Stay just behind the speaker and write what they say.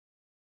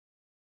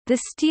The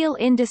steel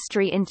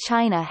industry in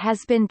China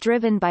has been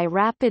driven by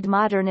rapid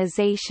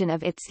modernization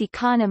of its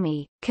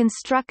economy,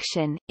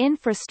 construction,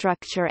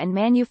 infrastructure and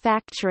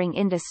manufacturing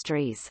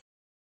industries.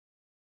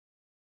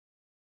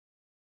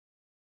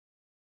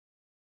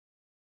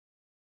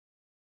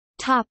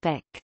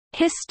 Topic: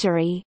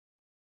 History.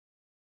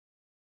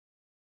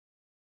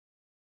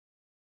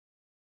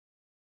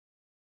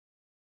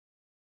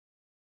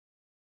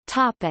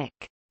 Topic: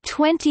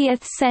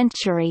 20th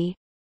century.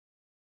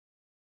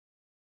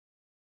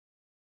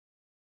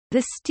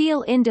 The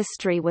steel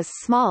industry was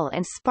small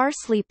and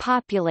sparsely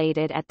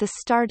populated at the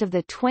start of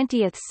the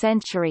 20th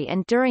century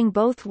and during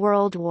both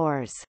World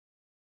Wars.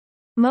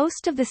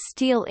 Most of the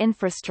steel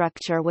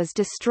infrastructure was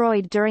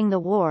destroyed during the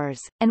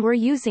wars, and were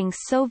using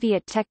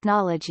Soviet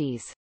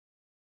technologies.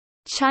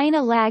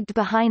 China lagged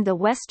behind the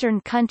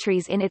Western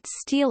countries in its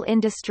steel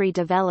industry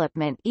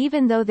development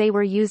even though they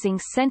were using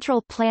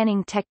central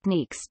planning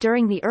techniques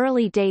during the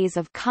early days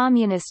of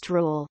communist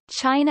rule.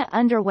 China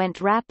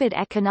underwent rapid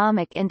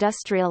economic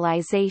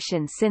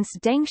industrialization since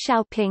Deng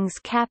Xiaoping's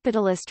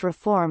capitalist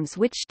reforms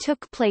which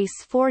took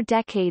place 4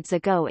 decades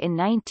ago in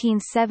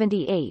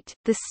 1978.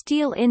 The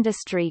steel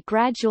industry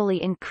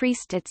gradually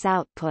increased its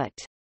output.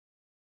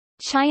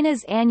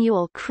 China's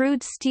annual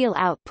crude steel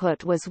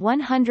output was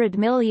 100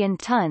 million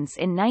tons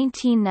in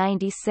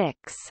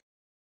 1996.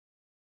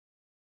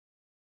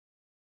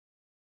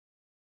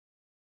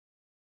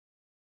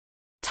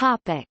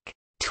 Topic: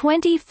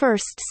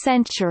 21st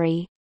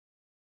century.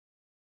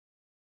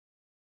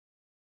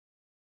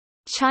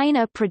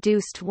 China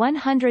produced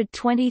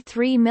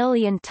 123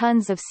 million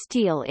tons of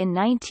steel in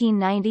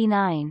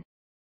 1999.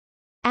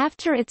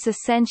 After its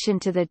ascension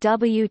to the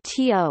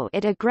WTO,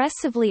 it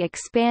aggressively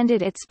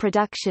expanded its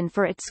production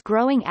for its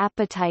growing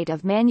appetite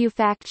of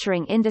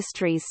manufacturing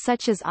industries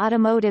such as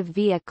automotive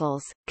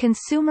vehicles,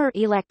 consumer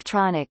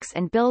electronics,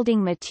 and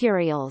building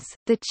materials.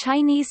 The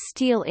Chinese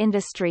steel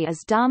industry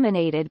is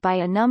dominated by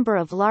a number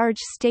of large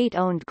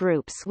state-owned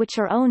groups which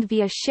are owned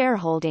via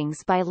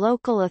shareholdings by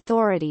local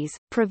authorities,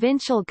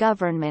 provincial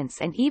governments,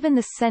 and even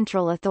the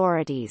central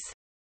authorities.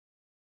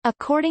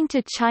 According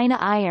to China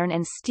Iron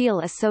and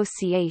Steel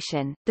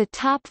Association, the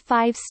top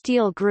 5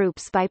 steel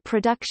groups by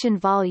production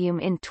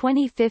volume in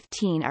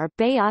 2015 are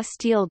Beihai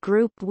Steel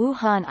Group,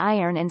 Wuhan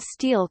Iron and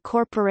Steel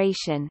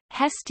Corporation,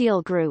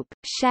 Hesteel Group,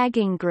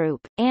 Shagang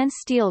Group,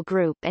 Ansteel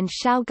Group and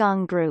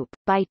Shaogang Group.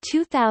 By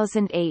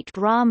 2008,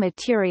 raw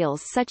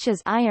materials such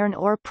as iron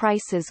ore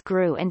prices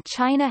grew and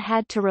China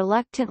had to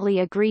reluctantly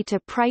agree to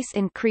price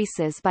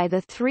increases by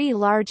the 3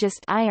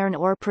 largest iron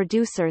ore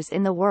producers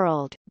in the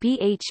world,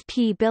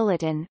 BHP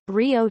Billiton,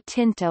 Rio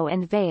Tinto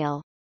and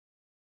Vale.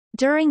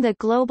 During the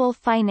global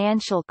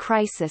financial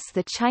crisis,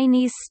 the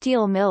Chinese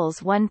steel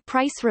mills won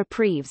price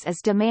reprieves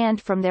as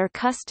demand from their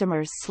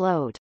customers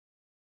slowed.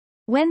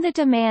 When the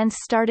demand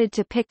started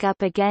to pick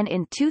up again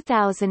in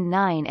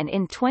 2009 and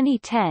in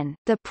 2010,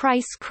 the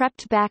price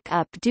crept back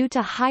up due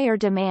to higher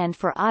demand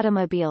for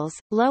automobiles,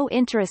 low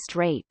interest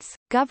rates,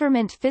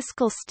 government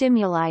fiscal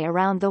stimuli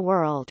around the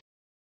world.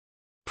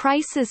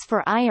 Prices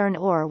for iron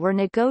ore were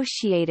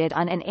negotiated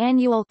on an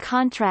annual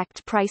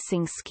contract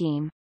pricing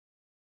scheme.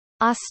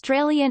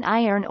 Australian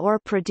iron ore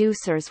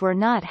producers were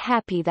not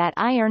happy that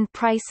iron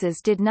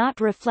prices did not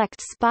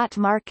reflect spot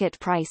market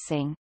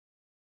pricing.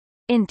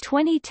 In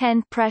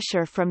 2010,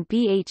 pressure from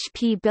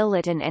BHP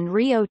Billiton and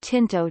Rio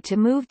Tinto to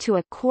move to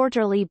a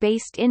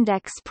quarterly-based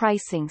index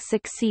pricing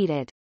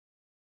succeeded.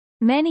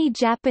 Many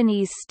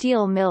Japanese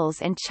steel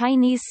mills and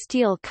Chinese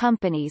steel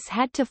companies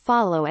had to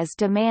follow as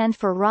demand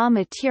for raw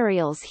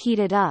materials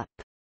heated up.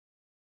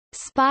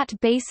 Spot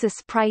basis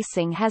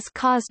pricing has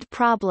caused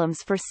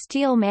problems for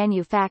steel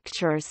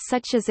manufacturers,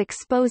 such as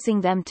exposing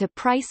them to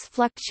price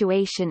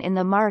fluctuation in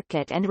the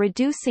market and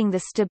reducing the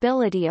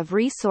stability of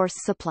resource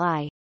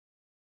supply.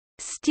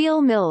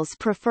 Steel mills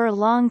prefer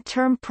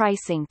long-term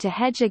pricing to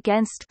hedge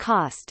against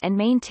cost and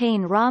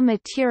maintain raw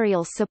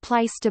material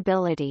supply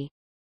stability.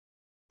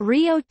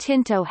 Rio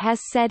Tinto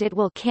has said it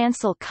will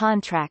cancel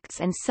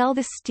contracts and sell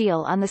the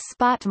steel on the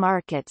spot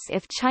markets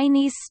if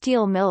Chinese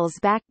steel mills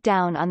back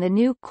down on the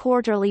new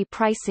quarterly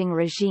pricing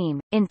regime.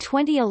 In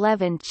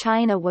 2011,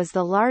 China was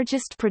the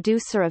largest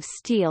producer of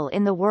steel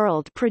in the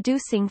world,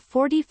 producing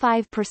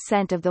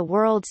 45% of the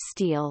world's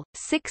steel,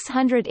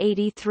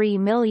 683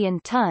 million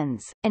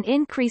tons, an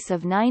increase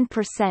of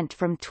 9%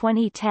 from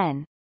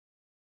 2010.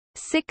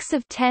 6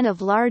 of 10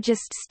 of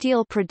largest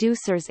steel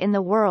producers in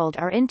the world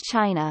are in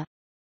China.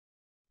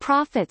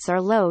 Profits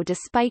are low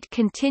despite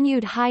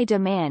continued high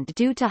demand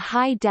due to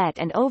high debt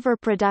and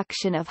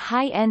overproduction of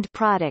high-end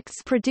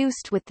products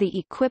produced with the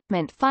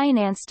equipment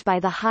financed by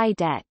the high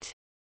debt.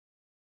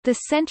 The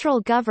central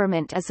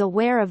government is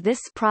aware of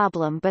this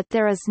problem, but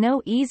there is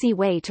no easy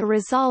way to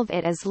resolve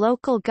it as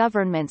local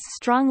governments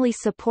strongly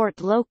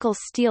support local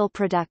steel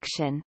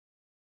production.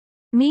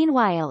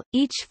 Meanwhile,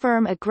 each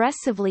firm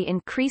aggressively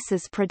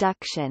increases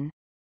production.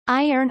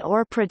 Iron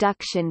ore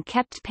production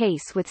kept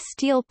pace with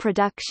steel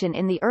production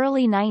in the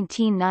early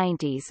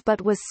 1990s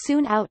but was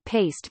soon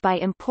outpaced by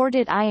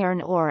imported iron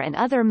ore and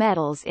other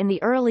metals in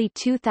the early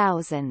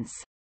 2000s.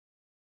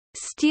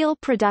 Steel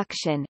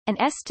production, an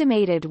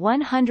estimated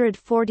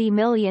 140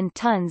 million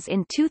tons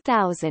in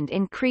 2000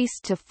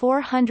 increased to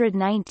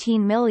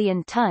 419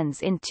 million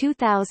tons in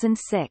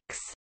 2006.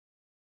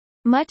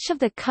 Much of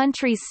the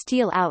country's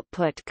steel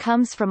output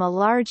comes from a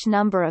large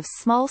number of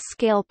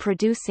small-scale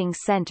producing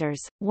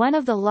centers, one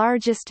of the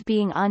largest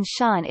being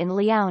Anshan in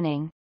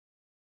Liaoning.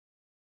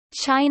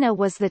 China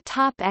was the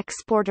top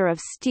exporter of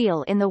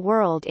steel in the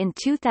world in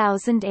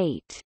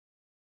 2008.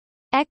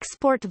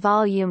 Export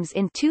volumes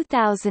in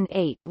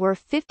 2008 were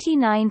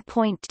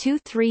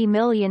 59.23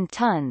 million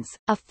tons,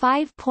 a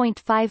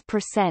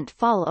 5.5%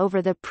 fall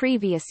over the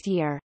previous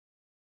year.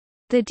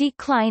 The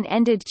decline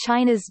ended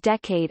China's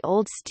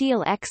decade-old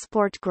steel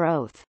export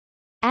growth.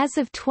 As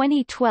of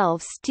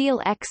 2012,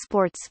 steel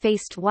exports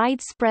faced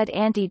widespread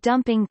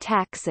anti-dumping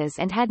taxes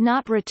and had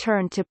not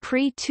returned to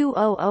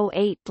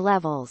pre-2008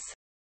 levels.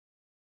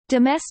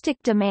 Domestic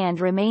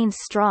demand remained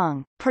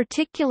strong,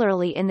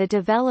 particularly in the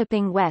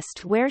developing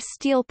West where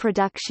steel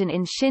production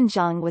in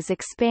Xinjiang was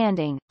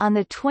expanding. On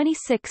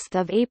 26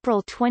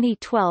 April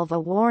 2012, a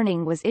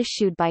warning was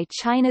issued by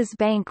China's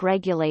bank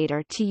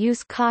regulator to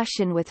use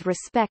caution with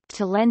respect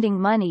to lending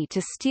money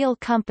to steel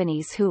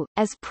companies who,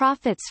 as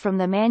profits from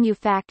the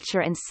manufacture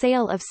and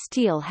sale of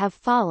steel have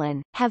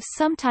fallen, have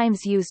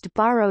sometimes used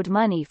borrowed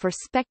money for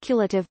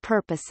speculative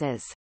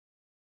purposes.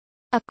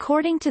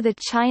 According to the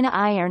China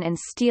Iron and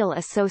Steel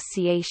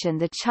Association,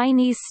 the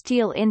Chinese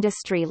steel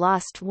industry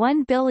lost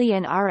 1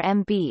 billion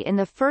RMB in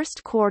the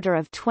first quarter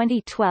of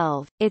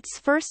 2012, its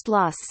first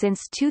loss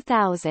since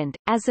 2000.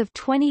 As of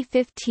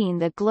 2015,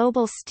 the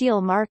global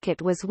steel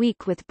market was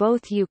weak, with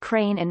both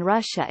Ukraine and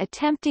Russia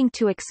attempting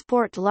to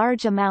export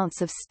large amounts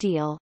of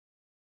steel.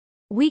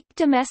 Weak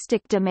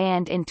domestic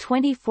demand in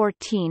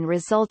 2014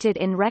 resulted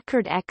in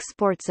record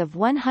exports of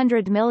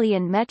 100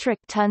 million metric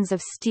tons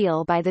of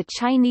steel by the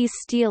Chinese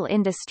steel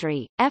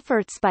industry.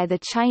 Efforts by the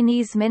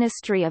Chinese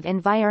Ministry of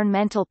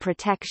Environmental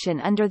Protection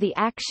under the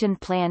Action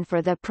Plan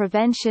for the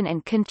Prevention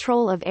and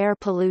Control of Air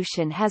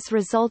Pollution has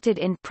resulted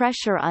in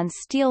pressure on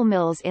steel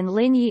mills in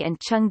Linyi and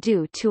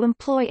Chengdu to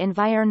employ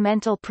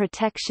environmental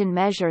protection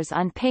measures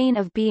on pain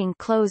of being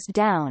closed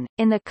down.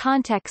 In the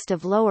context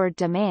of lowered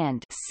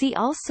demand, see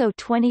also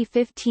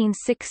 2015-16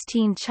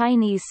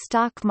 Chinese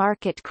stock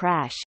market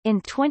crash.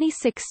 In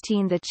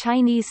 2016, the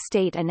Chinese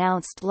state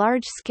announced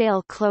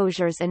large-scale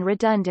closures and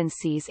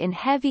redundancies in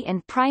heavy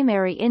and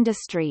primary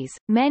industries,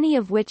 many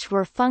of which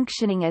were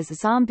functioning as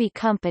zombie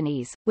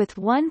companies, with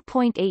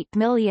 1.8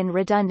 million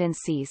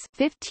redundancies,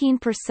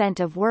 15%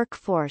 of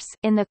workforce,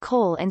 in the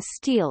coal and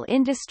steel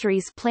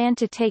industries planned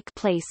to take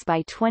place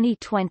by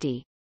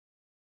 2020.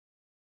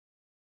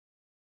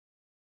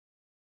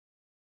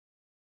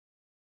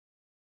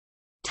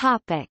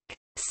 Topic.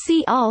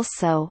 See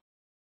also: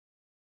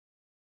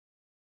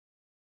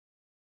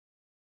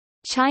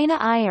 China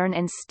Iron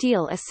and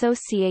Steel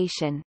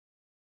Association,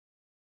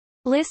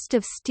 List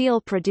of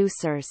steel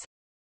producers,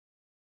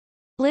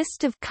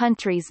 List of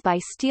countries by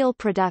steel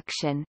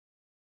production,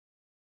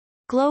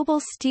 Global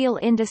steel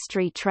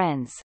industry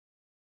trends,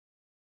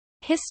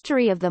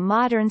 History of the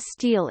modern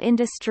steel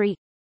industry,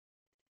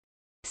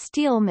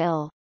 Steel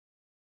mill.